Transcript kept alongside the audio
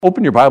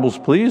Open your Bibles,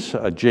 please.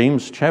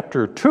 James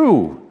chapter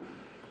 2.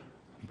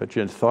 I bet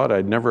you thought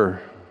I'd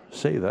never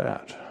say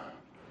that.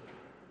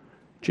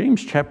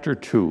 James chapter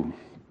 2.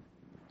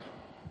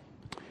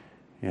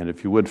 And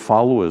if you would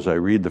follow as I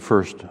read the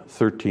first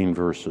 13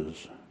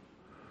 verses.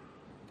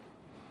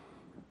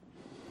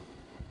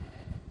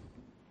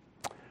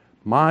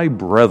 My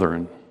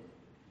brethren,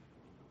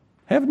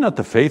 have not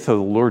the faith of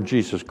the Lord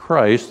Jesus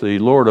Christ, the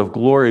Lord of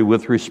glory,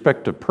 with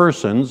respect to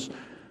persons,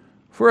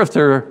 for if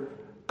there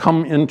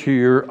come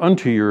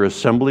unto your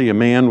assembly a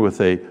man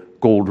with a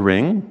gold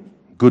ring,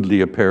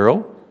 goodly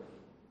apparel,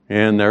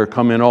 and there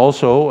come in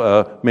also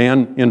a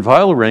man in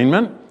vile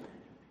raiment,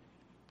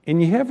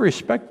 and ye have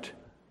respect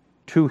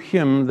to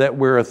him that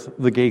weareth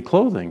the gay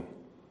clothing,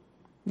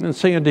 and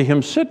say unto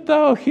him, Sit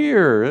thou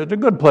here at a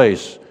good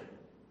place.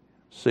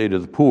 Say to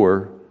the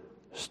poor,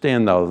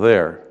 Stand thou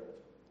there,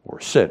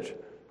 or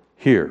sit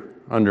here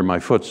under my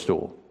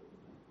footstool.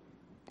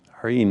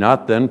 Are ye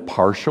not then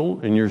partial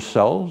in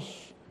yourselves,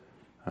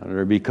 and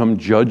are become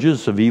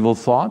judges of evil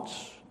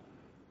thoughts?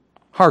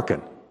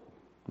 Hearken,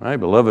 my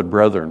beloved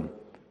brethren,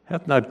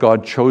 hath not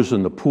God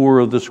chosen the poor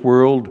of this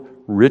world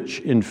rich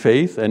in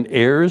faith and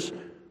heirs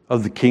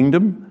of the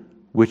kingdom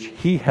which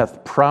he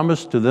hath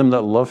promised to them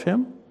that love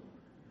him?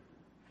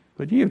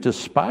 But ye have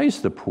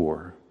despised the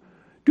poor.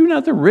 Do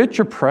not the rich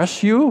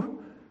oppress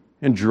you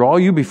and draw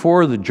you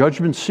before the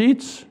judgment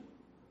seats?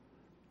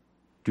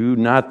 Do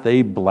not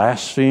they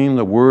blaspheme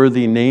the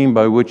worthy name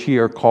by which ye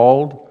are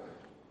called?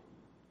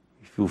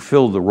 If you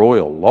fulfill the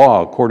royal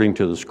law according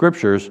to the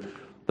Scriptures,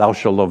 thou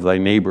shalt love thy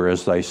neighbor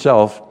as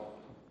thyself,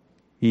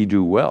 ye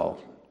do well.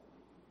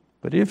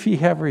 But if ye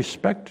have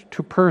respect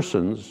to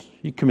persons,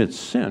 ye commit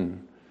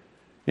sin,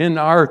 and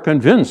are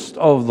convinced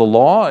of the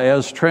law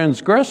as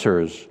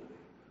transgressors.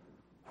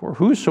 For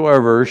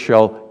whosoever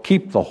shall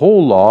keep the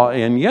whole law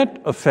and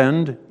yet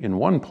offend in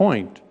one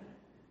point,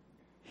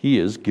 he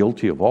is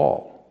guilty of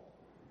all.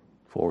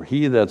 For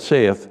he that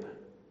saith,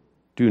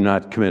 Do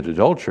not commit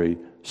adultery,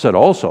 said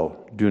also,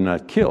 Do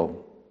not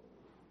kill.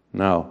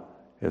 Now,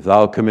 if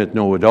thou commit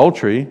no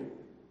adultery,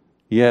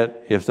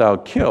 yet if thou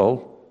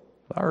kill,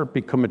 thou art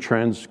become a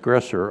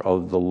transgressor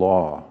of the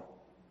law.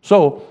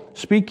 So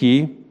speak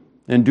ye,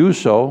 and do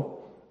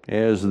so,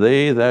 as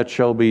they that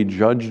shall be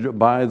judged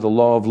by the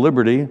law of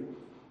liberty,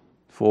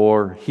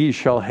 for he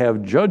shall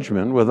have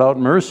judgment without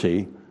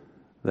mercy,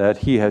 that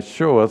he hath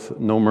showeth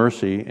no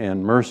mercy,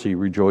 and mercy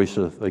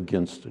rejoiceth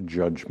against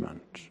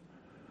judgment.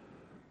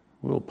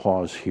 We'll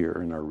pause here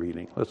in our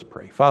reading. Let's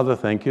pray. Father,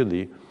 thank you.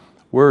 The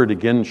Word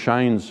again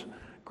shines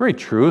great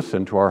truth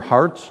into our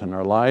hearts and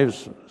our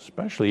lives,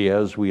 especially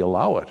as we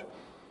allow it.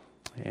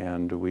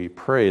 And we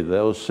pray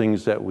those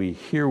things that we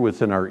hear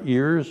within our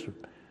ears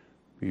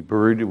be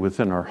buried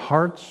within our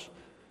hearts,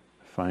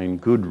 find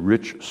good,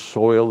 rich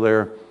soil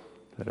there,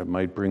 that it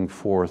might bring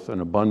forth an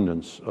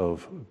abundance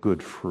of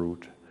good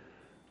fruit.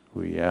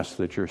 We ask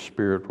that your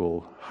Spirit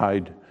will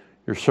hide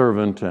your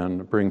servant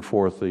and bring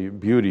forth the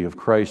beauty of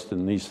Christ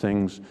in these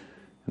things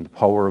and the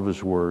power of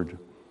his word,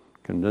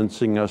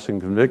 convincing us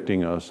and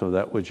convicting us of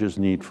that which is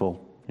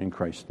needful. In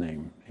Christ's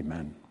name,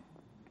 amen.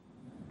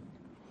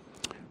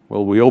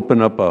 Well, we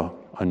open up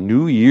a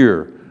new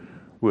year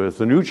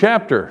with a new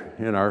chapter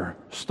in our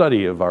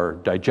study of our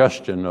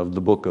digestion of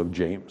the book of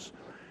James.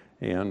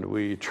 And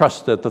we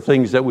trust that the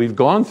things that we've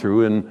gone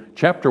through in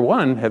chapter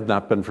 1 have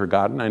not been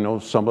forgotten. I know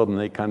some of them,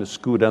 they kind of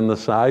scoot on the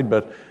side,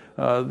 but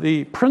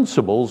the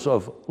principles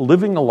of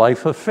living a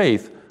life of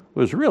faith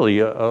was really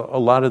a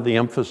lot of the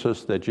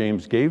emphasis that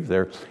James gave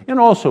there. And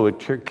also it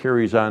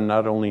carries on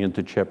not only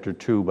into chapter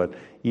 2, but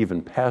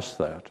even past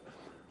that.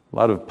 A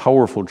lot of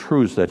powerful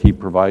truths that he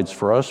provides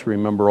for us.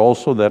 Remember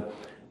also that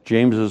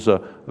James is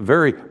a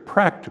very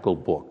practical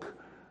book.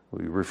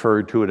 We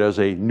refer to it as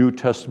a New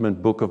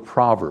Testament book of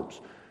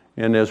Proverbs.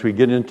 And as we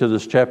get into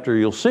this chapter,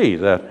 you'll see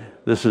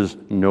that this is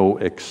no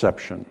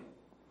exception.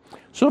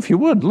 So if you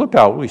would, look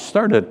out. We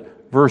start at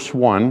verse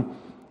 1.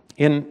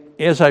 And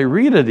as I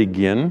read it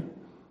again,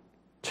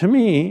 to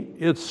me,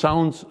 it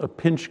sounds a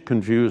pinch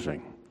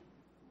confusing.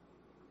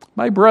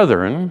 My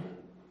brethren,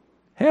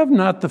 have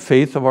not the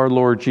faith of our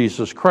Lord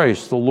Jesus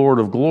Christ, the Lord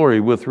of glory,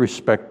 with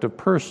respect to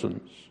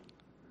persons.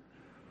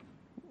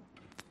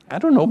 I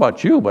don't know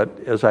about you, but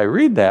as I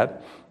read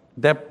that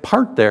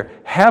part there,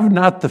 have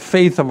not the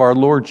faith of our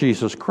Lord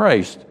Jesus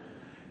Christ,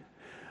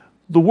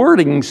 the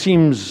wording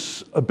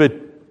seems a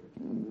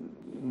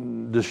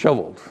bit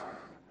disheveled.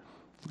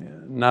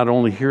 Not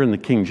only here in the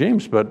King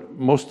James, but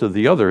most of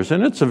the others.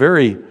 And it's a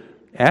very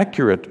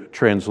accurate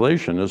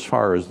translation as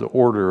far as the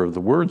order of the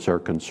words are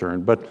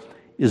concerned. But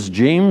is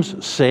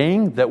James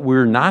saying that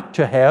we're not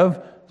to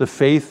have the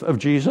faith of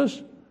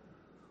Jesus?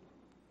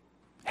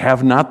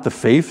 Have not the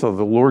faith of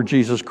the Lord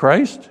Jesus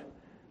Christ?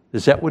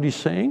 Is that what he's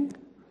saying?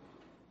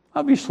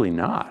 Obviously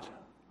not.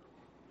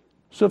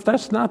 So if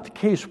that's not the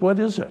case, what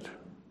is it?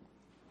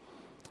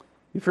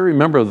 If you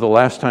remember the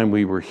last time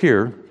we were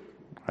here,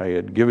 I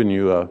had given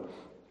you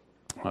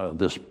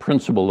this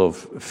principle of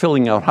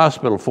filling out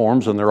hospital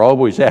forms, and they're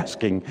always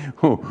asking,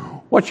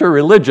 what's your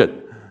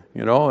religion?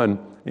 And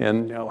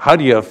And how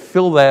do you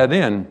fill that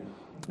in?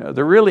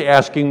 They're really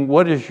asking,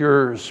 what is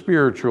your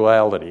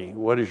spirituality?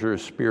 What is your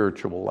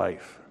spiritual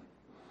life?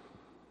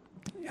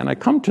 And I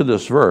come to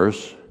this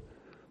verse,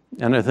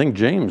 and I think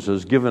James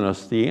has given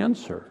us the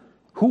answer.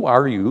 Who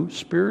are you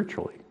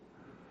spiritually?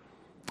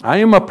 I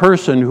am a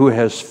person who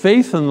has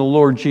faith in the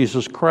Lord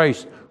Jesus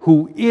Christ,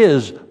 who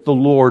is the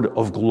Lord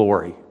of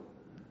glory.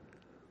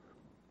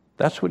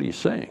 That's what he's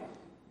saying.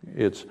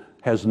 It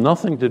has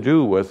nothing to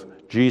do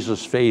with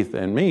Jesus' faith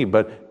and me,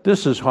 but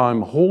this is how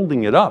I'm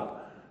holding it up.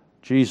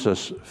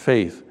 Jesus'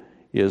 faith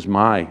is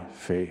my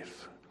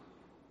faith.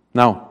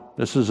 Now,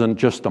 this isn't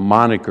just a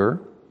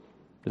moniker.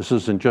 This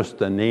isn't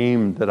just a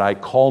name that I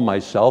call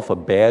myself, a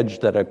badge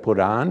that I put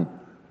on.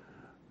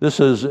 This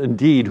is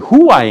indeed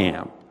who I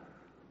am.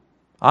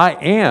 I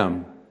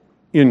am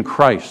in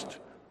Christ.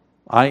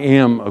 I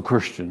am a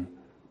Christian.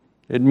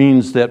 It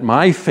means that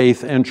my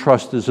faith and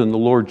trust is in the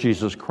Lord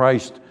Jesus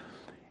Christ.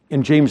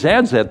 And James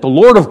adds that, the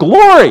Lord of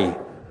glory,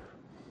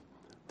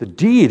 the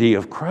deity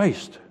of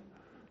Christ.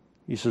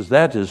 He says,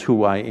 that is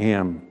who I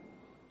am.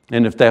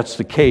 And if that's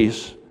the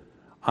case,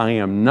 I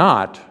am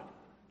not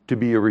to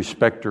be a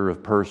respecter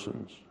of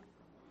persons.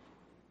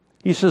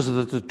 He says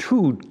that the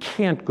two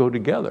can't go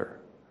together.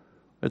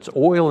 It's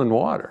oil and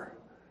water.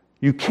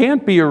 You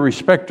can't be a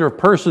respecter of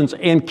persons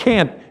and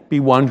can't be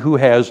one who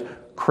has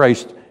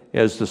Christ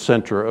as the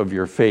center of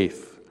your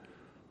faith.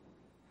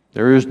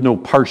 There is no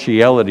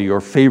partiality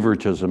or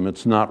favoritism.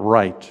 It's not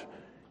right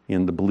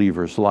in the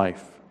believer's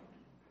life.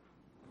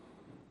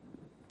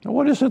 Now,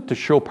 what is it to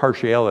show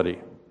partiality?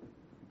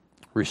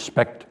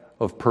 Respect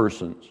of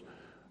persons.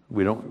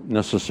 We don't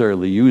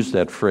necessarily use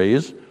that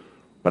phrase,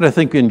 but I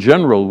think in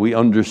general we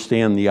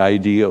understand the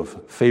idea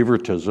of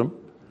favoritism.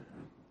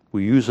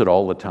 We use it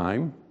all the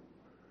time.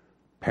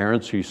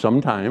 Parents who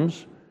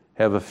sometimes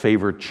have a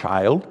favorite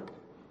child,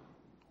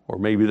 or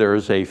maybe there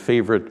is a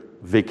favorite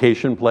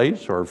vacation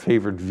place or a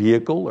favorite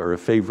vehicle or a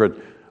favorite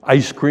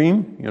ice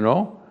cream,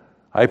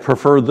 I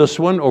prefer this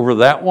one over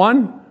that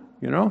one,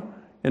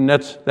 and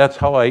that's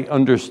how I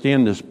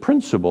understand this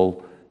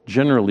principle,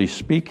 generally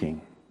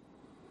speaking.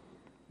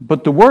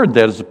 But the word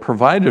that is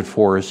provided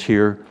for us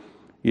here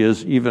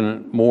is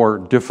even more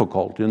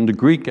difficult. In the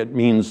Greek, it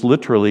means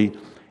literally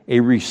a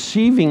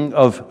receiving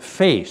of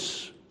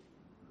face.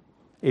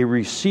 A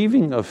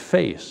receiving of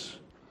face.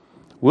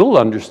 We'll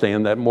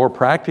understand that more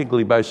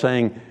practically by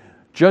saying,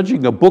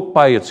 judging a book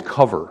by its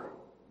cover.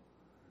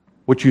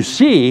 What you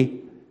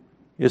see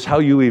is how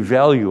you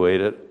evaluate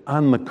it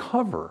on the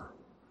cover.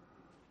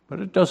 But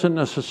it doesn't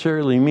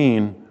necessarily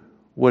mean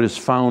what is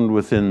found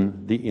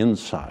within the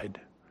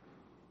inside.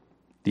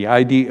 The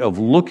idea of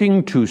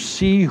looking to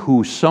see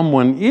who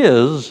someone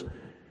is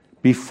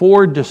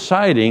before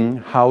deciding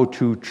how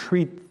to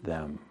treat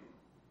them.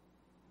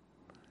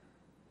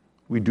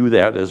 We do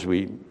that as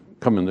we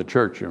come in the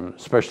church,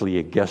 especially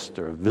a guest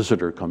or a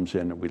visitor comes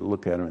in, and we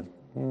look at them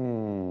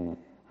and,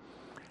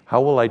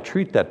 how will I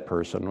treat that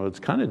person? Well, it's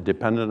kind of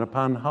dependent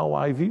upon how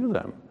I view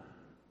them,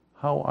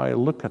 how I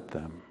look at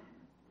them.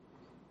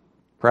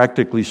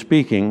 Practically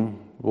speaking,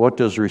 what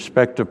does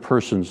respect of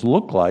persons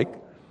look like?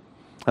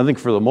 I think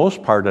for the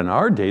most part in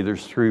our day,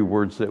 there's three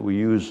words that we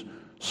use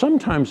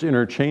sometimes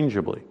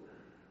interchangeably.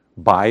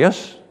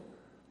 Bias,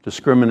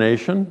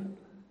 discrimination,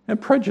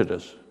 and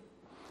prejudice.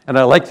 And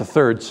I like the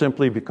third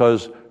simply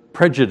because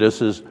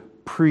prejudice is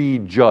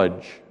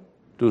prejudge.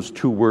 Those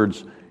two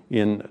words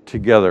in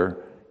together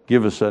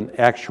give us an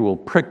actual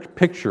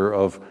picture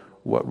of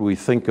what we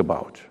think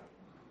about.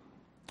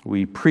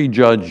 We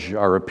prejudge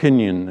our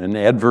opinion, an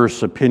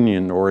adverse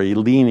opinion, or a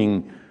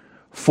leaning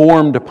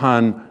formed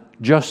upon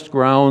just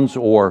grounds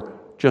or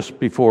just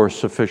before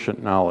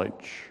sufficient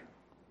knowledge.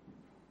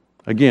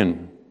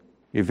 Again,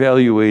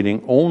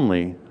 evaluating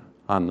only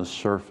on the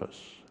surface.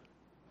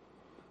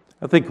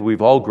 I think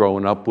we've all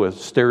grown up with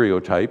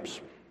stereotypes.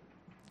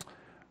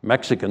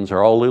 Mexicans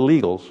are all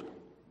illegals.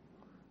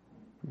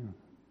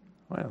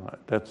 Well,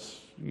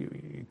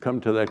 you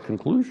come to that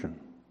conclusion.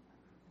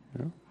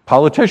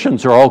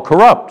 Politicians are all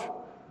corrupt.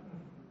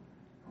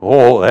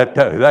 Oh,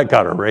 that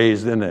got a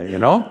raise, didn't it,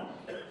 The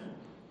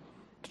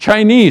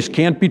Chinese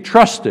can't be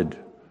trusted.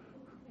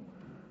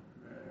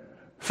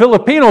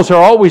 Filipinos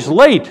are always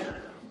late.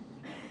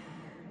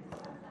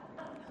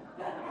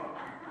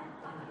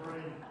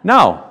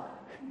 Now,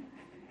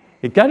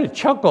 it got a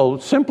chuckle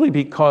simply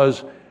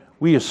because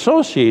we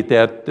associate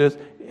that,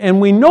 and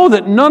we know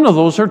that none of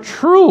those are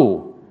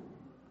true.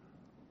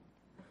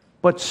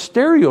 But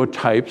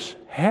stereotypes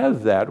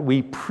have that.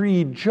 We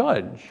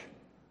prejudge.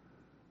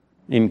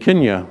 In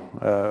Kenya,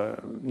 a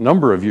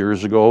number of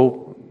years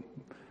ago,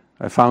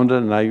 I found it,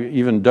 and I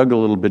even dug a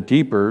little bit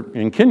deeper.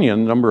 In Kenya, a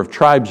number of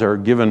tribes are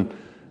given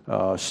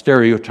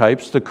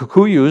stereotypes. The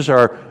Kikuyus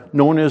are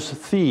known as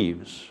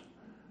thieves.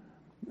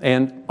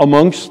 And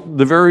amongst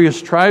the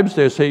various tribes,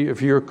 they say,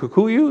 if you're a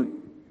Kikuyu,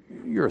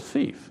 you're a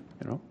thief.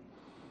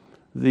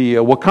 The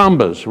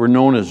Wakambas were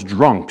known as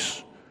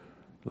drunks.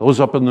 Those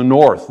up in the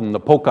north, in the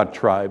Pokot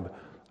tribe,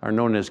 are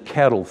known as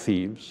cattle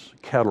thieves,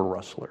 cattle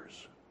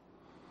rustlers.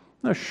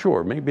 Now,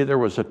 sure, maybe there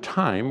was a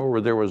time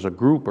or there was a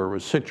group or a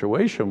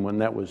situation when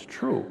that was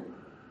true.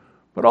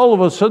 But all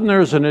of a sudden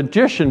there's an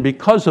addition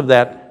because of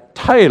that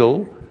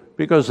title,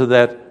 because of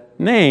that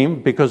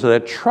name, because of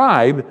that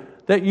tribe,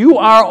 that you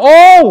are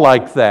all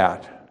like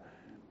that.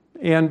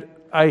 And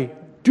I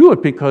do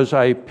it because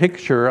I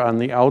picture on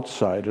the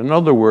outside. In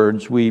other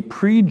words, we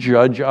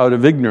prejudge out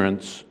of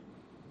ignorance,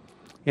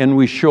 and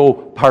we show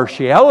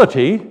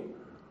partiality,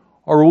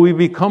 or we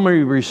become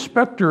a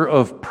respecter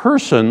of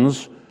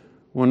persons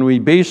when we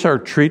base our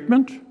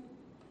treatment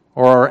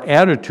or our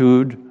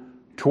attitude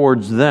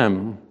towards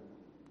them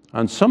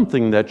on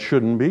something that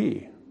shouldn't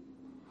be.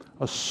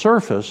 A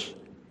surface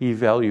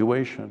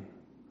evaluation.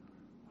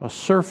 A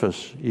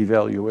surface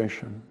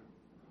evaluation.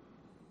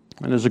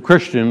 And as a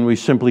Christian, we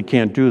simply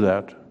can't do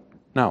that.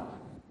 Now,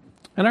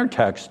 in our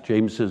text,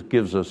 James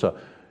gives us a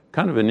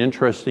kind of an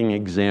interesting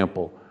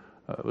example.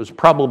 It was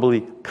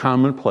probably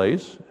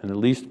commonplace, and at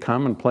least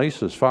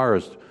commonplace as far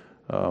as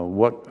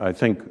what I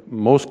think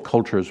most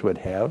cultures would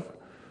have.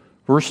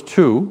 Verse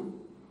 2,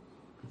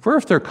 "For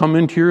if there come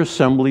into your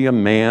assembly a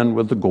man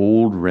with a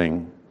gold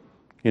ring,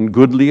 in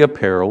goodly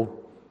apparel,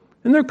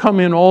 and there come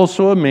in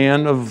also a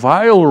man of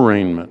vile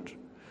raiment,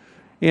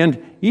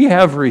 and ye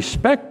have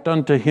respect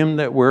unto him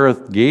that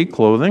weareth gay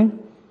clothing,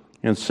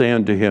 and say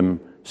unto him,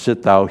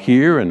 Sit thou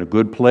here in a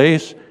good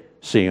place,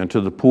 say unto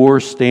the poor,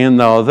 Stand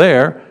thou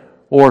there,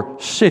 or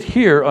sit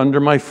here under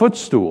my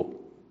footstool."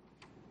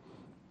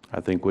 I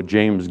think what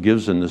James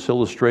gives in this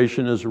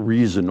illustration is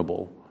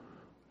reasonable.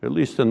 At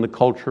least in the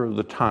culture of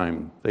the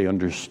time, they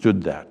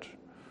understood that.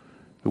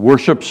 The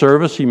worship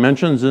service, he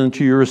mentions,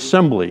 into your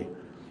assembly,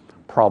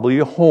 probably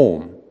a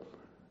home,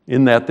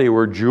 in that they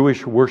were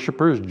Jewish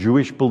worshipers,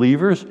 Jewish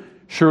believers.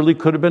 Surely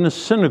could have been a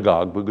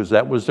synagogue, because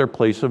that was their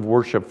place of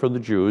worship for the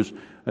Jews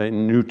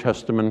in New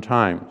Testament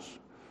times.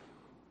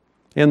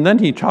 And then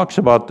he talks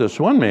about this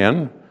one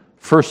man,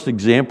 first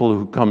example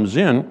who comes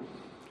in,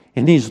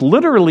 and he's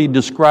literally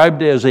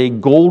described as a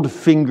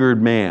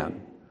gold-fingered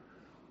man.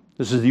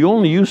 This is the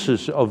only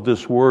uses of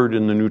this word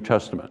in the New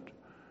Testament.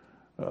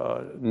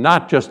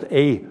 Not just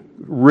a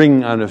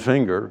ring on a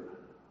finger,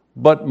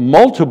 but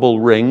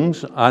multiple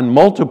rings on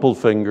multiple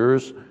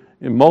fingers,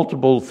 and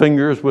multiple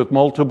fingers with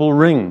multiple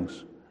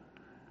rings.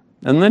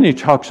 And then he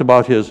talks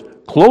about his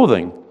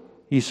clothing.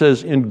 He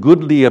says, in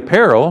goodly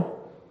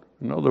apparel.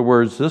 In other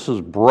words, this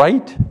is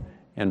bright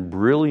and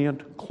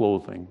brilliant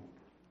clothing.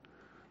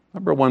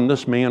 Remember when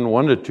this man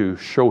wanted to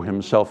show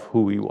himself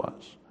who he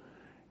was.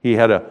 He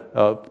had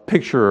a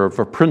picture of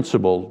a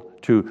principle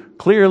to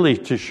clearly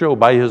to show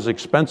by his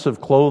expensive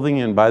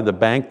clothing and by the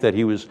bank that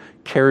he was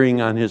carrying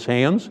on his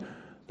hands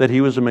that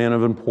he was a man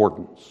of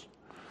importance.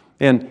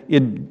 And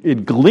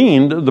it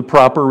gleaned the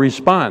proper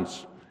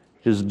response.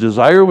 His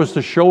desire was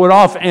to show it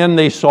off, and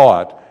they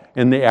saw it,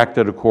 and they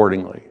acted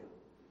accordingly.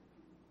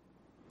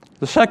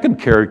 The second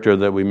character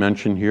that we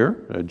mention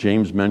here,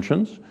 James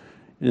mentions,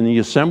 in the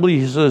assembly,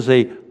 he says,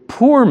 a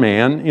poor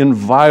man in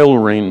vile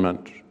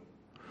raiment.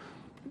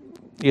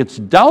 It's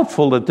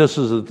doubtful that this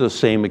is at the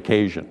same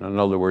occasion. In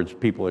other words,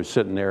 people are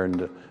sitting there in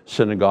the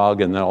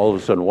synagogue, and then all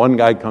of a sudden one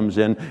guy comes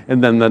in,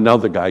 and then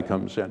another guy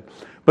comes in.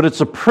 But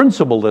it's a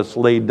principle that's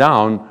laid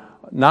down,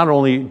 not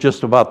only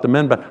just about the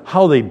men, but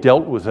how they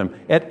dealt with him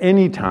at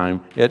any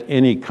time, at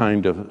any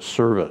kind of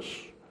service.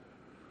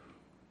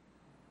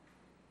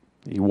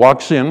 He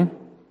walks in,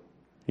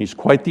 he's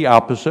quite the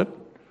opposite.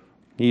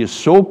 He is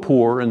so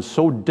poor and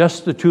so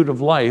destitute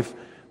of life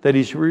that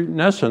he's in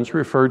essence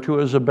referred to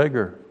as a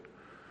beggar.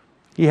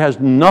 He has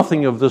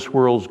nothing of this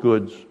world's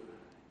goods.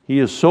 He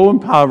is so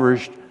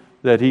impoverished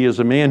that he is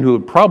a man who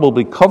would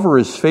probably cover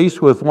his face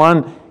with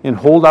one and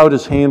hold out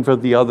his hand for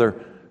the other,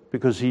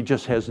 because he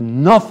just has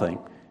nothing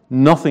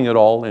at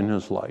all in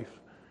his life.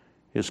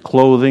 His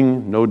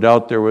clothing, no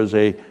doubt there was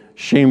a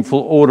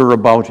shameful odor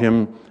about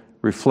him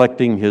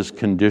reflecting his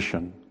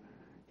condition.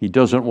 He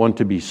doesn't want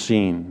to be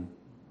seen.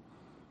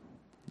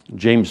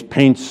 James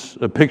paints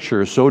a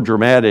picture so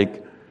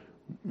dramatic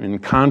in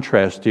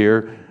contrast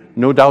here,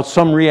 no doubt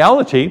some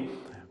reality,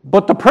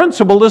 but the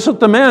principle isn't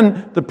the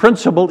men, the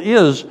principle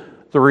is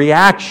the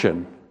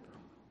reaction,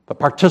 the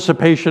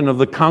participation of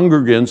the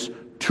congregants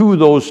to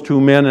those two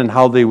men and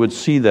how they would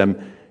see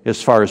them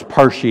as far as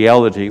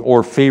partiality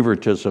or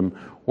favoritism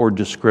or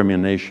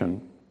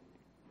discrimination.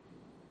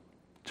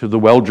 To the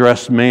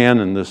well-dressed man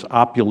in this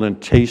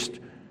opulent taste,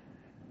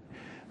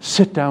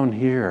 sit down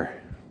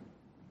here,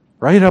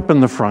 right up in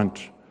the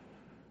front.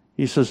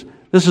 He says,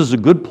 this is a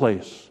good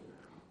place.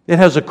 It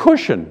has a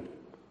cushion.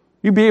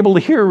 You'd be able to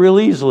hear real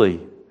easily,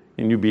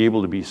 and you'd be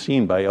able to be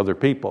seen by other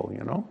people,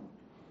 you know.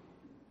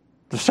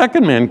 The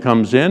second man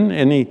comes in,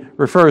 and he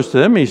refers to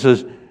them. He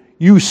says,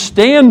 you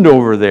stand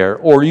over there,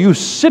 or you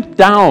sit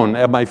down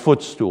at my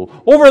footstool.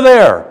 Over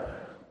there.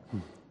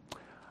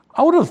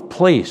 Out of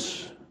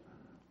place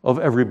of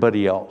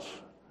everybody else.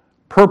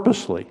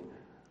 Purposely.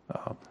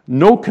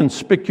 No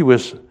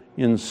conspicuous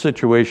in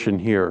situation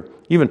here.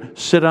 Even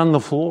sit on the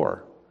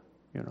floor.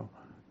 You know,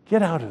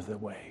 get out of the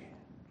way.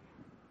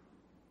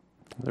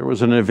 There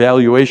was an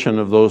evaluation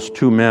of those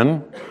two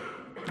men.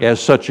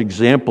 as such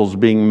examples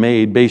being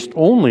made based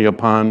only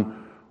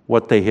upon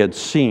what they had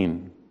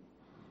seen.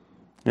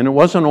 And it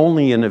wasn't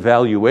only an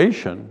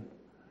evaluation,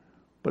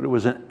 but it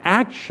was an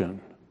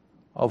action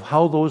of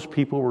how those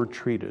people were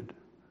treated.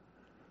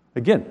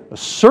 Again, a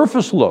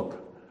surface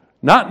look,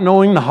 not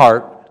knowing the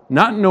heart,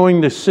 not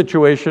knowing the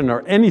situation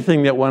or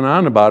anything that went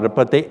on about it,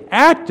 but they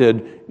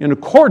acted in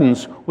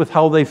accordance with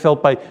how they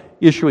felt by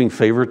issuing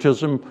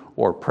favoritism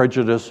or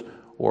prejudice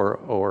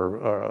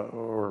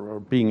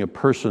or being a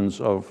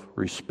persons of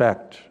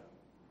respect.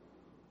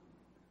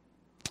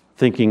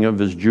 Thinking of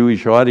his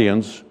Jewish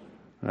audience,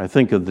 I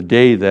think of the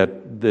day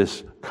that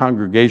this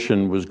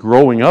congregation was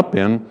growing up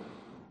in.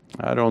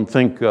 I don't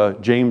think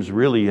James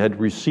really had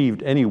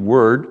received any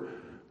word.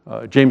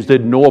 James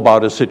didn't know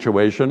about a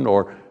situation,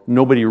 or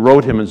nobody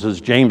wrote him and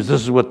says, James,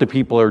 this is what the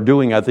people are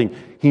doing. I think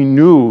he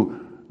knew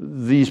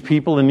these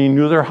people and he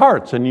knew their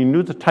hearts and he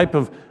knew the type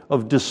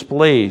of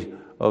display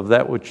of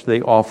that which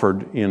they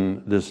offered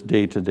in this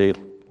day-to-day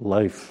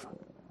life.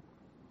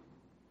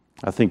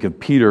 I think of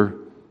Peter,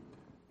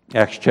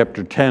 Acts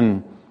chapter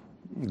 10,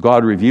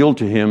 God revealed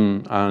to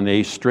him on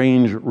a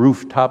strange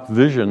rooftop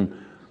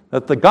vision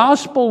that the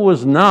gospel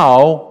was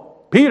now,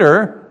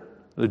 Peter,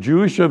 the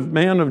Jewish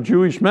man of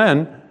Jewish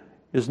men,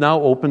 is now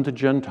open to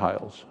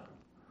Gentiles.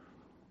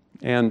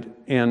 And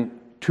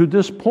to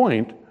this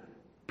point,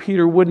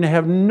 Peter wouldn't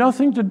have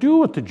nothing to do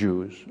with the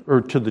Jews or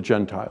to the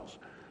Gentiles.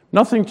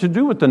 Nothing to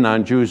do with the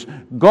non-Jews.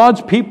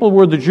 God's people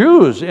were the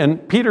Jews,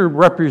 and Peter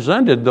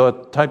represented the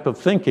type of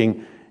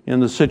thinking in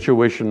the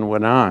situation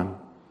went on.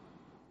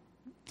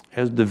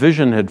 As the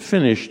vision had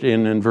finished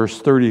in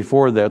verse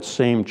 34, that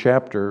same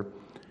chapter,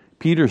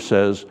 Peter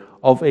says,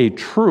 of a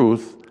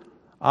truth,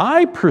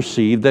 I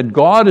perceive that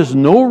God is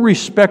no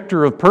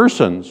respecter of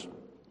persons,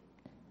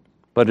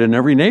 but in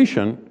every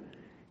nation,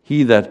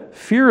 he that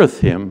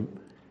feareth him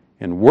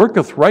and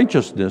worketh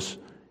righteousness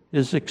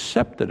is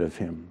accepted of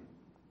him.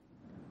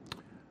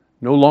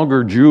 No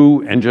longer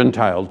Jew and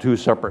Gentile, two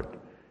separate.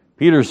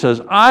 Peter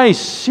says, I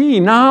see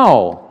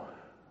now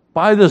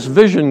by this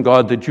vision,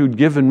 God, that you'd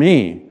given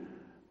me,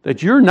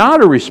 that you're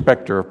not a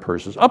respecter of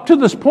persons. Up to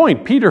this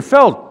point, Peter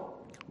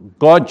felt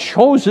God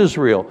chose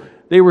Israel.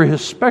 They were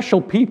his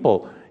special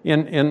people.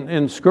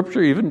 In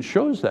Scripture even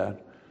shows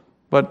that.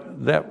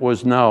 But that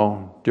was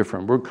now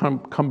different. We'll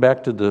come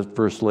back to the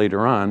verse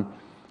later on.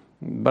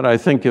 But I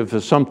think if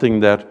it's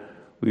something that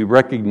we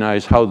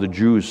recognize how the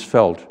Jews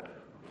felt.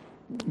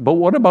 But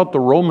what about the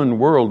Roman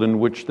world in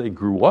which they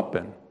grew up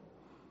in?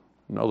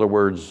 In other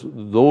words,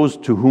 those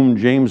to whom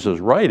James is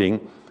writing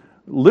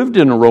lived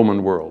in a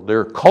Roman world.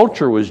 Their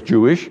culture was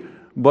Jewish,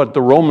 but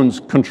the Romans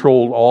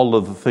controlled all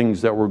of the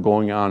things that were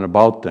going on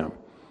about them.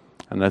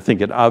 And I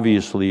think it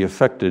obviously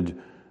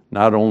affected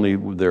not only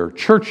their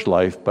church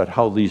life, but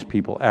how these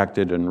people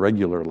acted in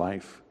regular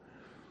life.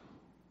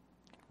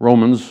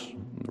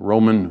 the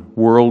Roman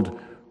world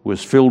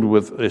was filled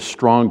with a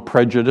strong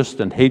prejudice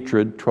and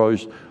hatred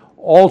towards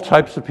all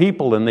types of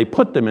people, and they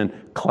put them in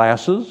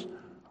classes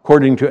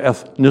according to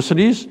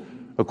ethnicities,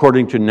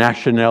 according to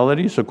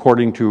nationalities,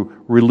 according to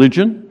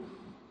religion.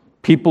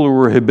 People who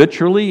were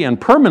habitually and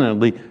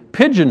permanently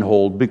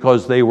pigeonholed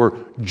because they were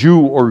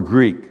Jew or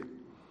Greek,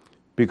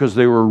 because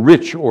they were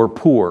rich or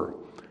poor,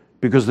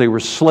 because they were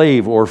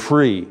slave or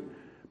free,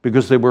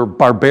 because they were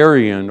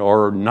barbarian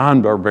or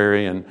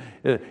non-barbarian.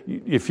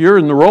 If you're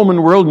in the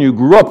Roman world and you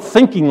grew up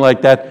thinking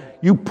like that,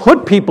 you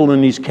put people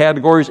in these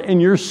categories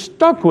and you're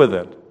stuck with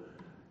it.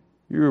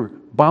 You're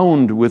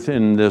bound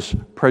within this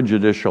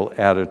prejudicial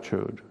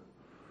attitude.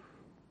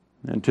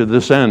 And to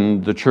this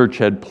end, the church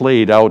had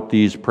played out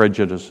these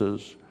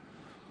prejudices.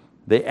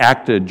 They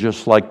acted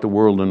just like the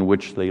world in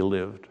which they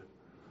lived.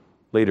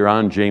 Later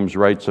on, James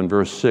writes in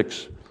verse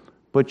 6,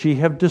 "But ye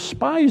have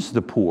despised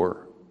the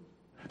poor."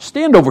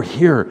 Stand over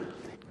here.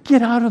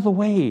 Get out of the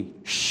way.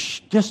 Shh,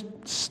 just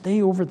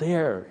stay over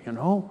there,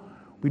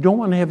 We don't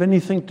want to have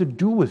anything to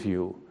do with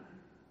you.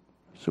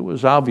 So it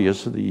was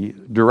obvious the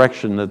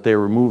direction that they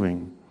were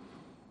moving.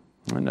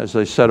 And as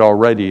I said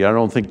already, I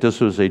don't think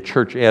this was a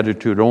church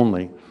attitude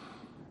only.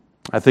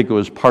 I think it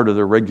was part of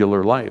their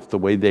regular life, the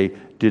way they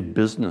did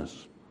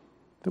business,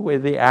 the way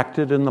they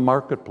acted in the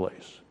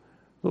marketplace,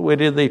 the way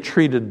they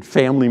treated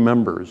family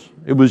members.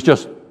 It was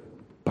just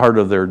part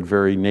of their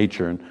very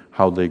nature and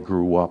how they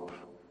grew up.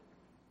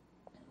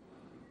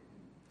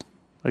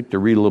 I'd like to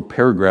read a little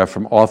paragraph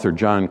from author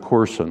John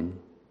Corson.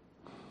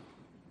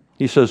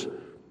 He says,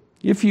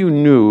 "If you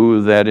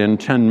knew that in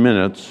 10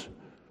 minutes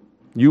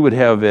you would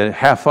have a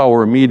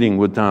half-hour meeting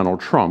with Donald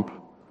Trump,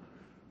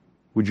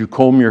 would you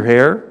comb your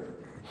hair,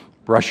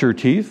 brush your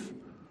teeth,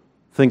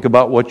 think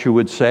about what you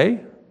would say?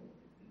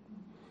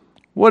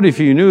 What if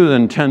you knew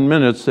in 10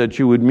 minutes that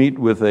you would meet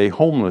with a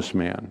homeless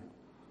man?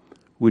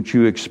 Would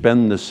you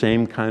expend the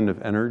same kind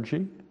of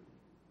energy?"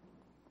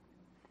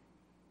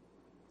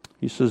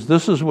 He says,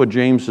 this is what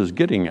James is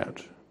getting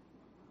at.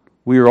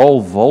 We are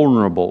all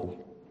vulnerable.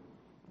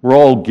 We're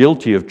all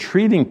guilty of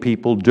treating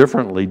people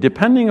differently,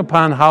 depending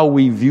upon how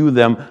we view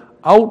them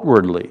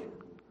outwardly.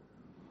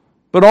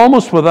 But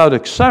almost without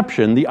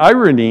exception, the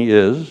irony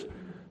is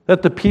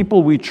that the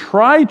people we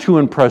try to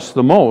impress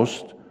the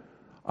most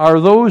are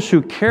those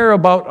who care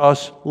about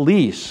us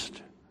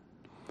least,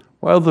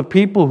 while the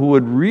people who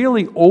would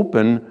really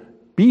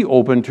be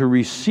open to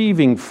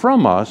receiving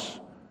from us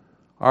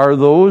are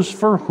those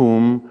for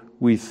whom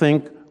we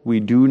think we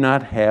do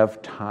not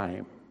have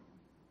time.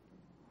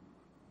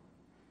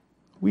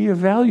 We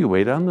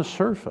evaluate on the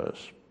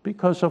surface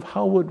because of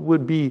how it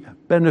would be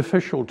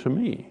beneficial to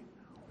me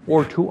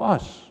or to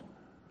us.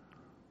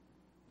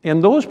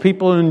 And those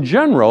people in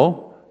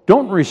general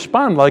don't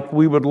respond like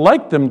we would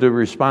like them to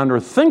respond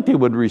or think they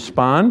would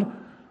respond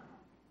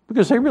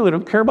because they really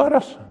don't care about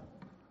us.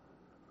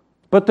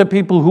 But the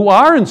people who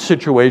are in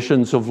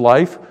situations of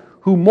life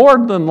who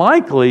more than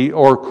likely,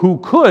 or who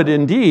could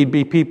indeed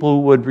be people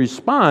who would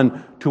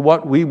respond to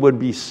what we would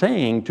be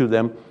saying to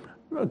them,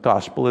 a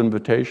gospel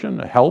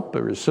invitation, a help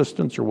or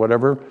assistance or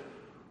whatever,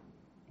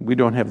 we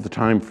don't have the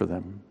time for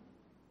them.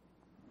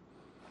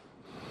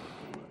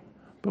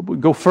 But we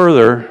go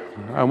further.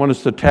 I want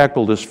us to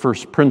tackle this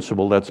first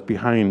principle that's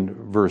behind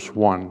verse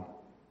 1.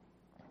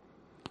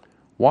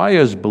 Why,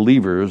 as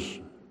believers,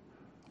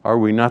 are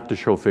we not to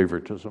show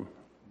favoritism?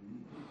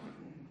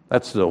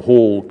 That's the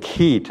whole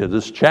key to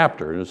this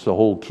chapter, and it's the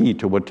whole key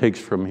to what takes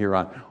from here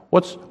on.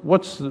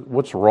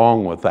 What's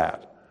wrong with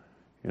that?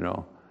 You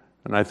know,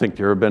 and I think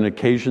there have been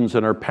occasions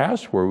in our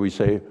past where we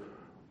say,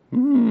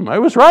 I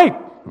was right.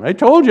 I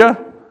told you.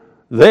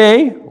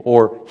 They,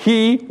 or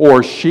he,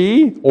 or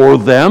she, or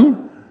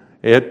them,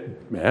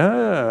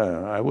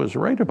 I was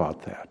right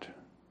about that.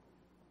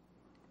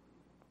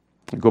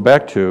 Go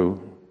back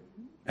to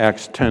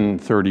Acts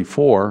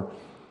 10:34,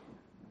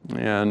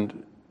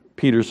 and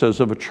Peter says,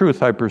 of a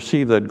truth I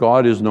perceive that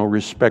God is no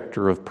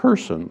respecter of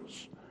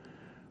persons,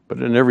 but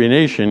in every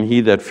nation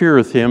he that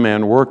feareth him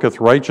and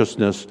worketh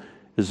righteousness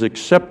is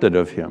accepted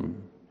of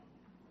him.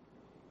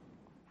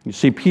 You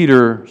see,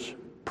 Peter's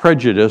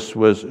prejudice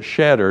was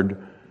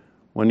shattered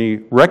when he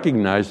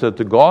recognized that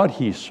the God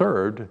he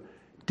served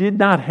did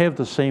not have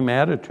the same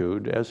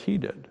attitude as he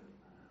did.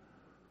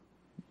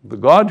 The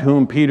God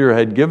whom Peter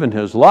had given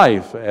his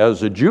life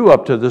as a Jew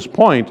up to this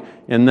point,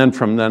 and then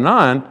from then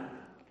on,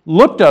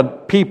 looked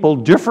at people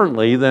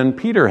differently than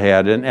Peter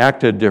had and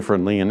acted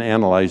differently and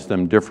analyzed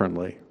them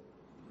differently.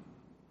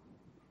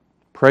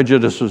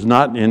 Prejudice is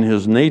not in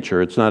his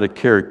nature. It's not a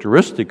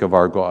characteristic of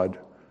our God.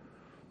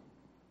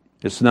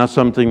 It's not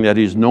something that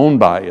he's known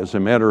by. As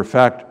a matter of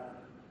fact,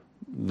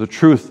 the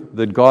truth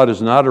that God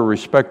is not a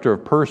respecter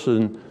of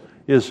person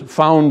is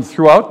found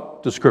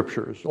throughout the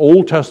Scriptures,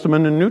 Old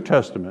Testament and New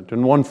Testament,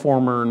 in one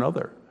form or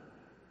another.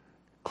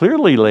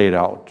 Clearly laid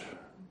out.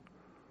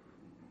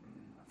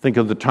 Think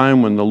of the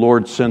time when the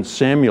Lord sent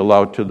Samuel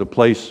out to the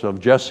place of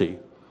Jesse.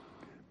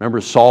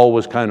 Remember, Saul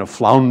was kind of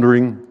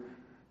floundering,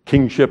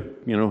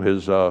 kingship, you know,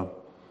 his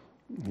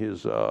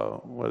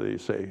what do you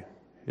say,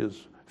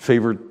 his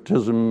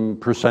favoritism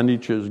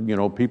percentages, you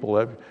know, people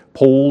have,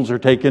 polls are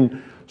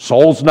taken.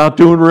 Saul's not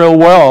doing real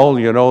well,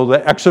 you know,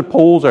 the exit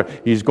polls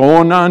he's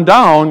going on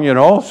down, you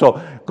know,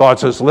 so God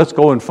says, let's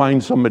go and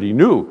find somebody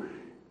new.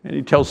 And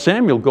he tells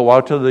Samuel, go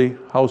out to the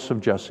house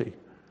of Jesse.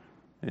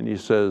 And he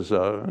says,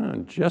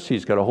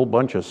 Jesse's got a whole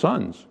bunch of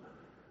sons.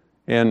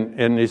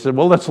 And he said,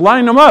 well, let's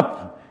line them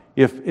up.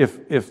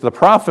 If the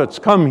prophets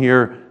come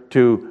here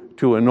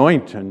to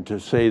anoint and to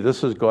say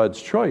this is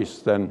God's choice,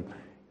 then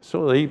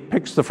so he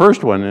picks the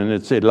first one, and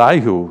it's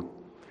Elihu.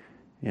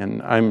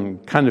 And I'm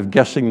kind of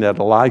guessing that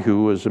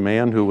Elihu was a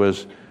man who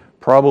was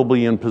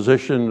probably in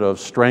position of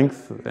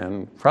strength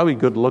and probably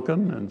good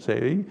looking, and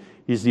say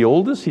he's the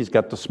oldest, he's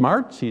got the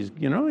smarts, he's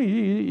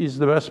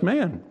the best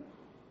man.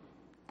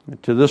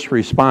 To this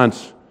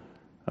response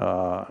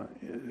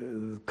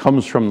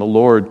comes from the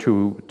Lord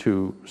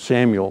to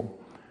Samuel.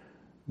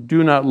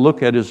 Do not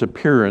look at his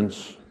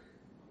appearance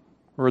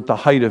or at the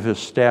height of his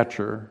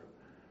stature,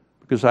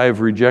 because I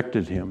have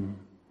rejected him.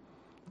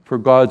 For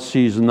God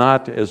sees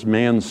not as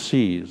man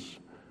sees.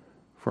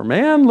 For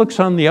man looks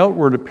on the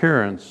outward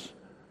appearance,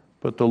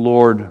 but the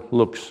Lord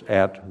looks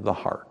at the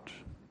heart.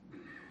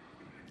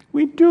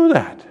 We do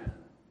that.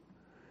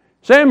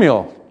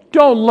 Samuel,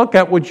 don't look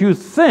at what you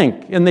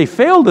think. And they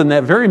failed in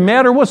that very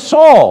matter with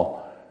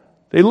Saul.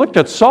 They looked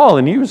at Saul,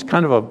 and he was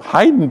kind of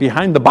hiding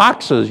behind the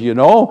boxes, you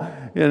know.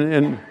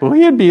 And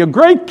he'd be a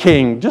great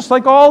king, just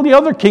like all the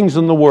other kings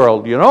in the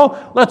world, you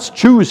know. Let's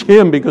choose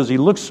him because he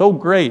looks so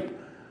great.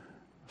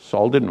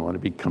 Saul didn't want to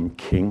become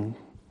king.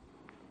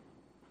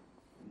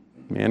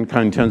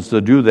 Mankind tends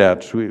to do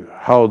that.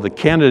 How the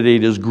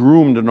candidate is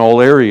groomed in all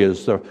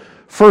areas. The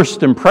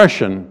first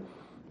impression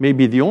may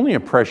be the only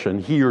impression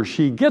he or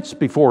she gets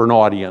before an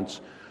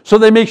audience. So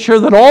they make sure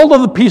that all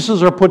of the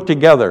pieces are put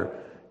together.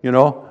 You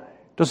know,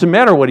 doesn't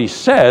matter what he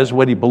says,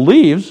 what he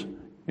believes.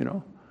 You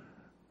know,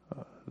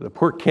 the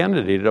poor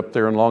candidate up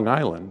there in Long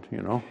Island.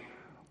 You know,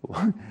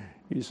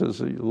 he says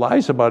he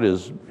lies about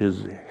his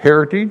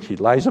heritage, he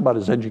lies about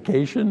his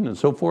education, and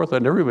so forth.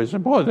 And everybody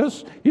says, "Boy,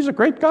 he's a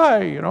great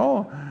guy." You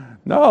know,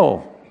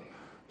 no,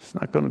 it's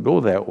not going to go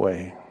that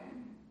way.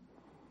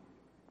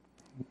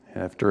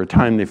 After a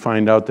time, they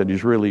find out that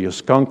he's really a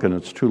skunk, and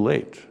it's too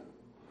late.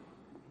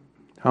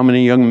 How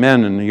many young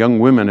men and young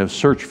women have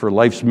searched for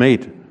life's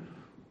mate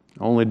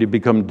only to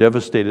become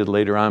devastated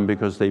later on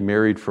because they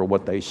married for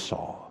what they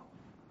saw?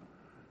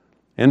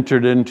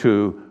 Entered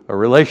into a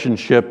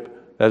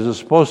relationship that is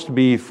supposed to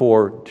be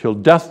for till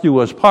death do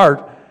us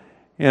part,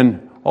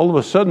 and all of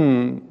a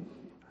sudden,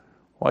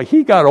 well,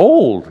 he got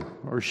old,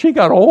 or she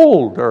got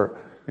old, or,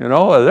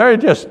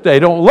 they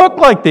don't look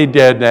like they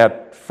did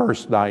that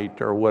first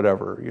night or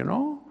whatever,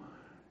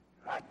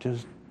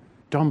 Just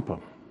dump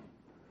them.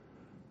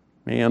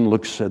 Man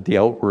looks at the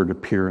outward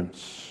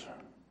appearance,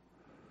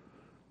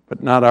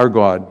 but not our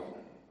God.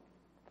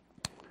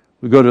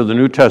 We go to the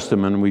New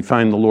Testament and we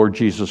find the Lord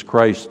Jesus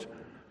Christ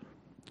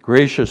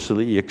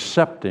graciously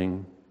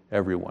accepting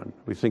everyone.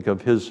 We think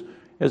of His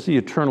as the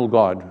eternal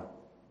God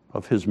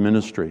of His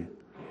ministry.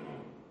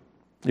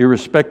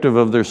 Irrespective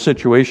of their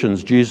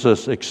situations,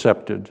 Jesus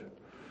accepted.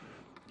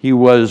 He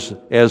was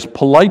as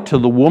polite to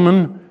the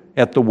woman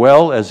at the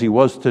well as He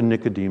was to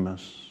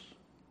Nicodemus.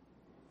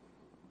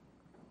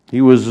 He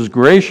was as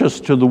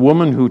gracious to the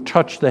woman who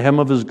touched the hem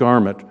of His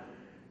garment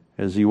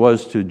as He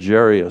was to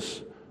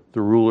Jairus, the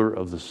ruler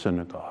of the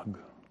synagogue.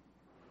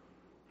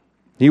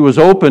 He was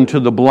open to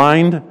the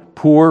blind,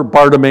 poor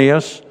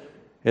Bartimaeus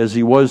as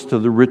He was to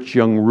the rich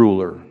young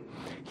ruler.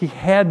 He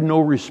had no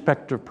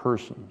respect of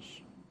persons.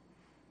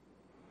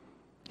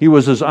 He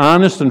was as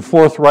honest and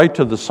forthright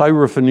to the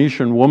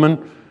Syrophoenician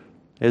woman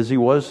as He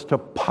was to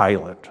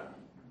Pilate.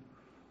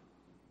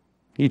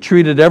 He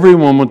treated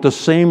everyone with the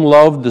same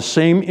love, the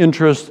same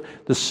interest,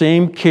 the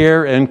same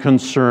care and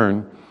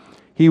concern.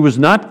 He was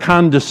not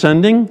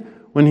condescending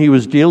when He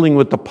was dealing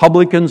with the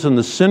publicans and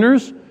the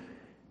sinners,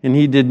 and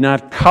He did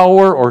not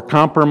cower or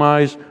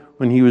compromise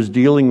when He was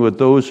dealing with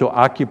those who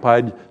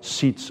occupied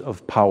seats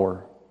of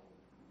power.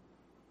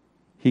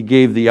 He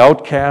gave the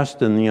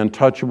outcast and the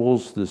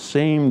untouchables the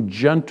same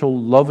gentle,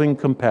 loving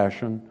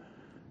compassion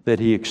that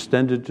He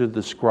extended to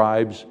the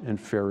scribes and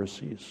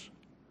Pharisees.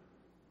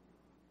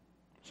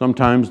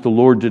 Sometimes the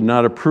Lord did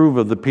not approve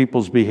of the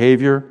people's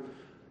behavior,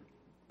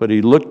 but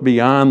He looked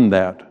beyond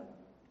that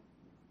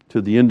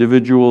to the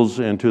individuals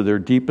and to their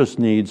deepest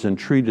needs and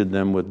treated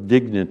them with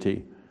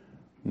dignity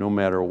no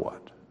matter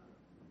what.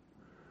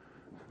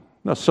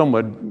 Now, some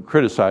would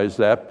criticize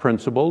that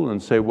principle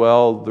and say,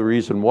 well, the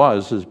reason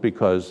is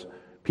because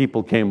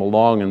people came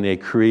along and they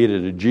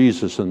created a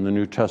Jesus in the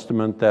New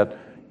Testament that,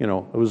 it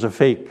was a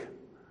fake.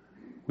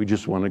 We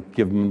just want to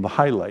give them the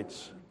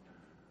highlights.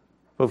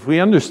 But if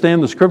we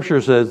understand the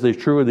Scriptures as they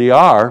truly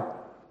are,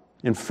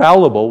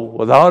 infallible,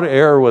 without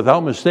error, without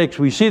mistakes,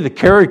 we see the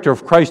character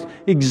of Christ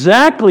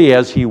exactly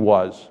as He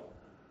was.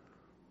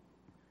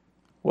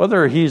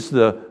 Whether He's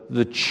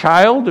the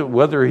child,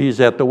 whether He's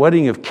at the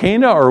wedding of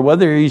Cana, or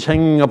whether He's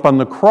hanging up on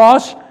the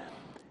cross,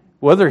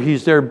 whether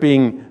He's there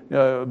being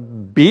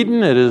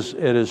beaten at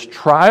his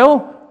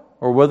trial,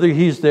 or whether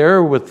He's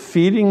there with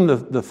feeding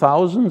the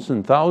thousands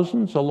and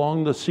thousands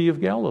along the Sea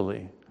of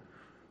Galilee.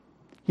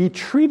 He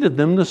treated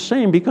them the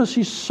same because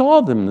He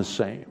saw them the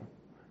same.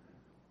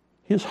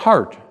 His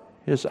heart,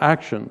 His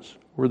actions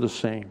were the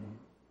same.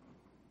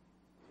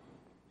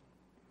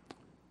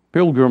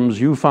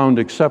 Pilgrims, you found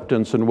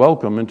acceptance and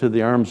welcome into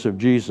the arms of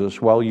Jesus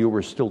while you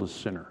were still a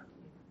sinner.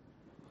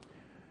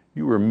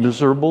 You were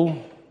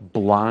miserable,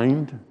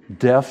 blind,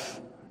 deaf,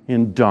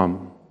 and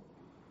dumb.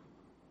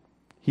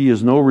 He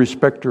is no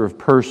respecter of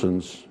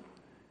persons,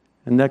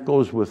 and that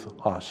goes with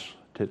us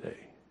today.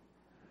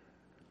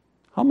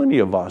 How many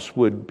of us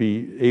would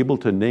be able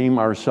to name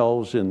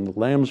ourselves in the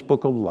Lamb's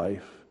Book of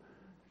Life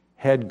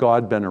had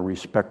God been a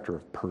respecter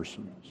of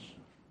persons?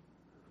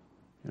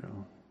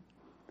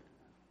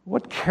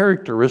 What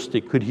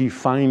characteristic could He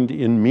find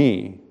in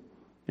me,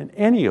 in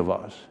any of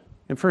us,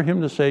 and for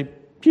Him to say,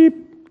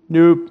 "Jeep,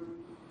 nope,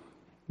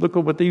 look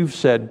at what you've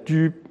said,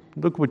 Jeep,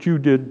 look what you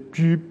did,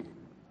 Jeep,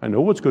 I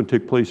know what's going to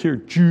take place here,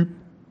 Jeep."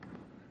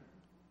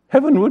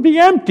 Heaven would be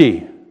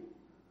empty.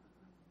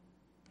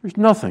 There's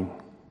nothing.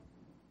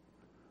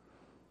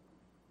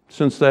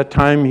 Since that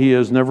time, He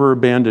has never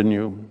abandoned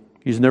you.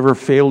 He's never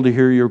failed to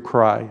hear your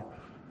cry.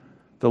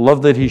 The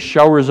love that He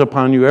showers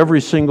upon you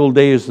every single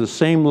day is the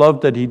same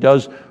love that He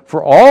does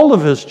for all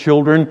of His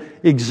children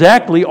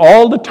exactly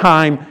all the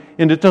time,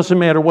 and it doesn't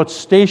matter what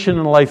station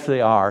in life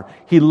they are.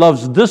 He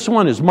loves this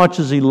one as much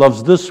as He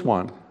loves this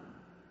one.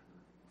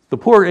 The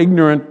poor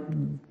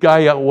ignorant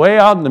guy way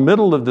out in the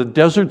middle of the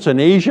deserts in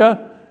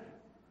Asia,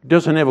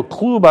 doesn't have a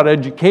clue about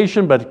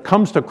education, but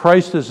comes to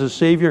Christ as his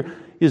Savior,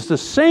 is the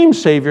same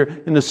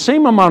Savior in the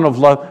same amount of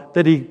love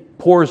that He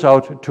pours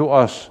out to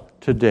us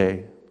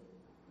today.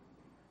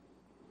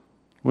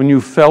 When you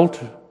fell,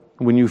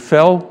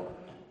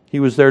 He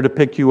was there to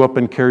pick you up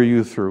and carry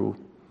you through.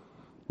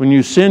 When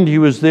you sinned, He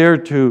was there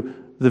to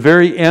the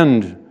very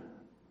end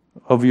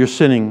of your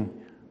sinning,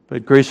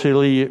 but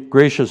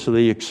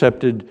graciously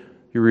accepted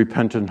your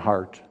repentant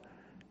heart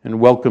and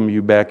welcomed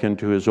you back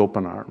into His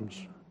open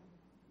arms.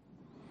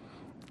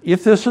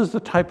 If this is the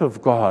type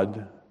of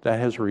God that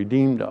has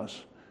redeemed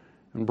us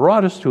and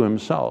brought us to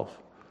Himself,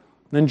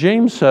 then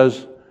James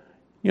says,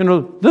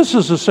 this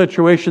is a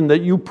situation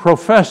that you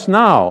profess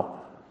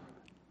now.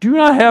 Do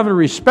not have a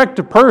respect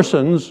to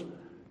persons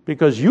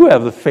because you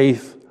have the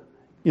faith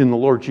in the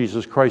Lord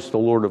Jesus Christ, the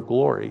Lord of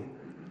glory.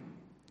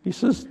 He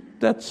says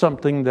that's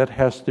something that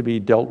has to be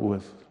dealt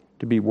with,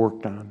 to be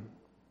worked on.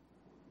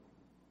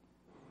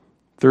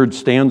 Third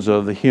stanza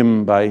of the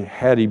hymn by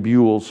Hattie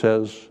Buell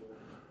says,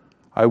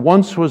 I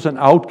once was an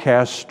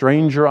outcast,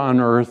 stranger on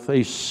earth,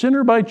 a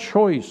sinner by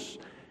choice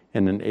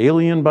and an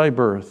alien by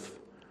birth.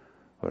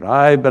 But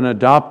I've been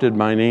adopted,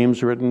 my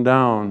name's written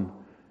down,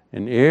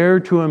 an heir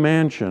to a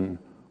mansion,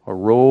 a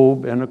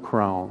robe and a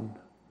crown.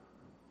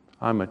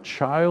 I'm a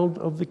child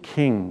of the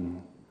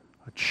King,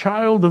 a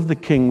child of the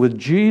King. With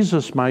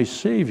Jesus, my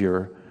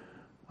Savior,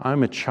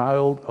 I'm a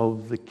child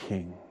of the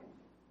King.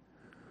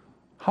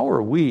 How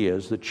are we,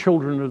 as the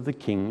children of the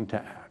King, to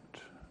act?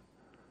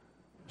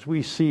 As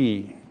we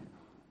see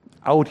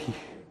out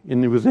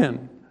in the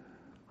within,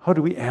 how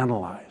do we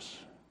analyze?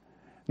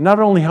 Not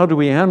only how do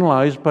we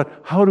analyze,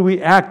 but how do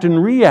we act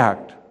and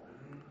react?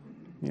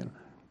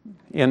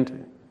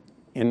 And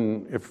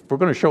if we're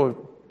going to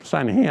show a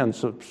sign of hands,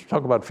 so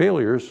talk about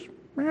failures,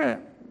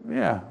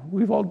 yeah,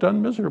 we've all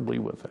done miserably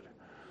with it.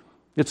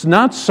 It's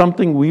not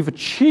something we've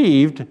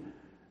achieved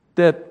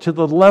that to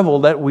the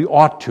level that we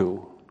ought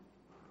to.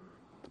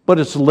 But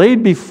it's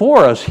laid before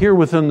us here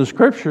within the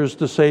Scriptures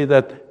to say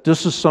that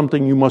this is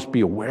something you must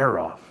be aware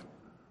of.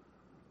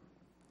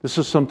 This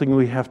is something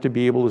we have to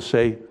be able to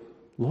say,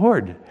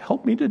 Lord,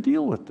 help me to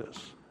deal with this.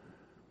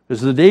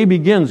 As the day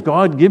begins,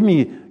 God, give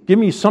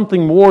me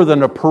something more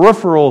than a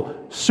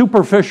peripheral,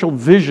 superficial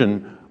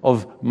vision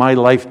of my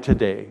life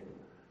today.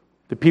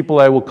 The people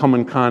I will come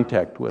in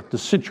contact with, the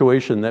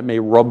situation that may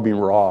rub me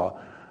raw,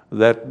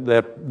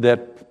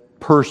 that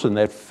person,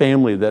 that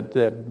family,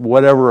 that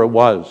whatever it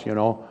was,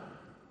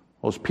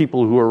 those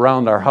people who were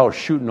around our house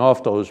shooting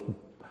off those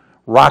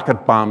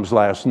rocket bombs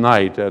last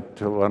night at,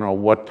 I don't know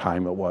what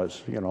time it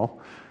was,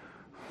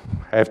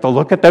 I have to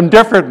look at them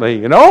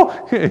differently,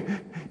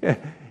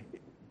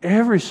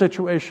 Every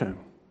situation.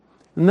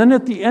 And then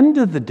at the end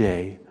of the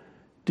day,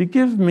 to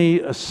give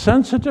me a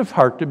sensitive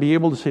heart to be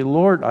able to say,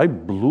 Lord, I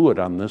blew it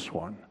on this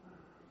one.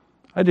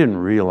 I didn't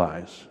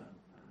realize.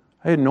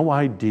 I had no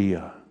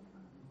idea.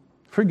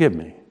 Forgive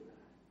me.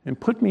 And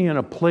put me in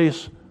a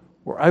place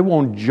where I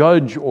won't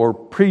judge or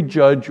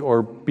prejudge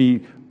or be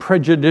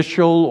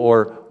prejudicial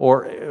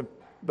or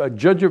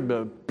judge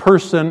a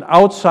person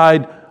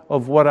outside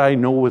of what I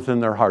know within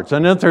their hearts.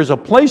 And if there's a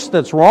place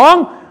that's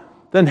wrong,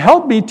 then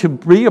help me to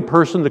be a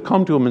person to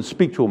come to them and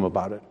speak to them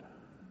about it.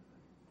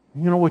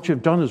 What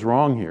you've done is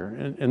wrong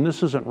here, and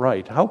this isn't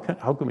right. How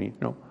can we,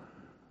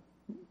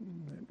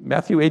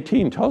 Matthew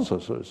 18 tells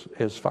us,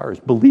 as far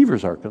as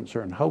believers are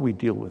concerned, how we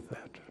deal with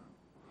that.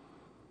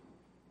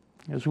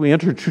 As we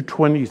enter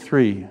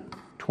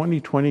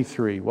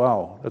 2023,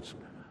 wow, that's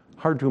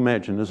hard to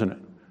imagine, isn't it?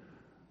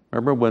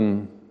 Remember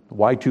when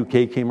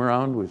Y2K came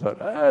around? We thought,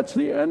 it's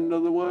the end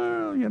of the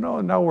world,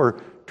 and now we're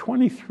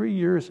 23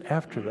 years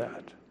after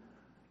that.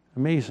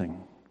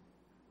 Amazing.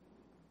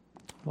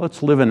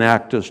 Let's live and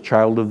act as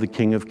child of the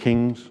King of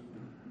Kings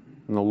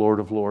and the Lord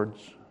of Lords.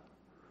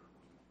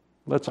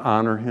 Let's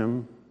honor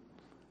him.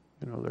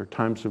 There are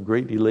times of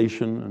great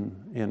elation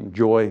and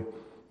joy,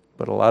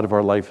 but a lot of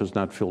our life is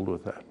not filled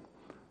with that.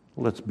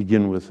 Let's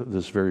begin with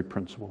this very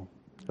principle.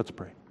 Let's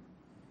pray.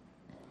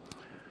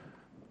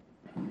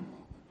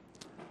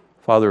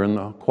 Father, in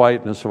the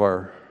quietness of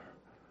our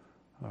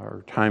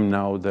time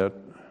now, that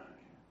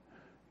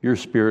your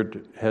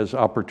Spirit has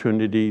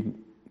opportunity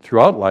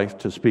throughout life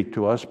to speak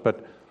to us,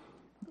 but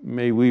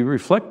may we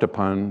reflect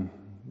upon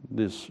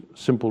these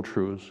simple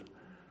truths,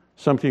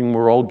 something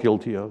we're all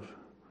guilty of,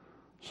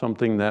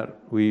 something that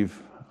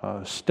we've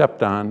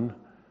stepped on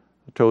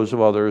the toes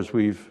of others,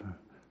 we've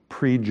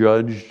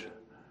prejudged,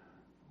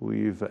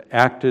 we've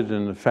acted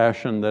in a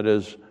fashion that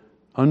is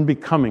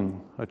unbecoming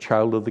a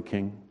child of the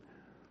King.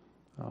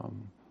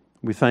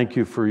 We thank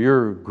you for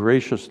your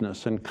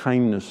graciousness and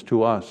kindness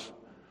to us,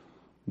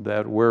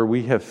 that where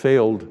we have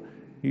failed,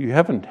 you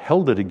haven't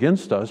held it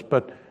against us,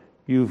 but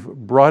you've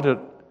brought it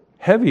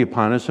heavy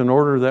upon us in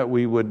order that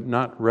we would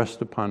not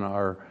rest upon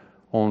our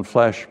own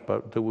flesh,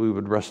 but that we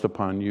would rest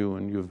upon you.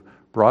 And you've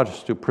brought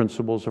us to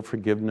principles of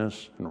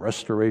forgiveness and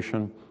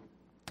restoration.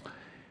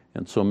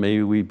 And so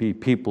may we be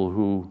people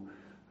who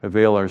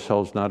avail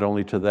ourselves not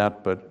only to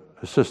that, but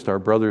assist our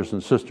brothers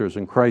and sisters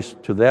in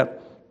Christ to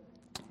that.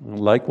 And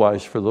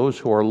likewise, for those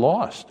who are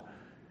lost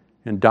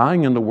and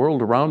dying in the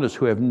world around us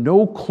who have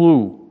no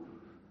clue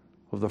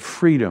of the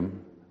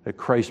freedom that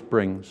Christ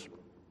brings.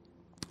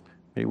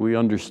 May we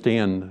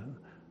understand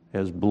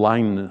as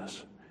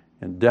blindness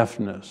and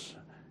deafness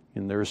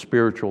in their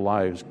spiritual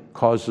lives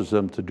causes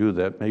them to do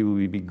that. May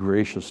we be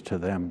gracious to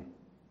them.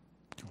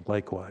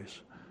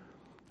 Likewise,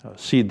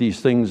 seed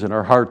these things in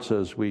our hearts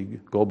as we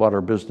go about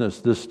our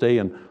business this day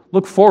and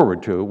look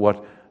forward to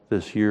what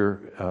this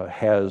year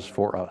has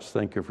for us.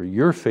 Thank you for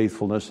your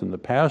faithfulness in the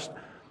past.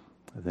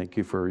 I thank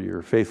you for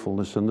your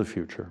faithfulness in the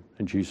future.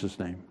 In Jesus'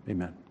 name,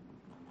 amen.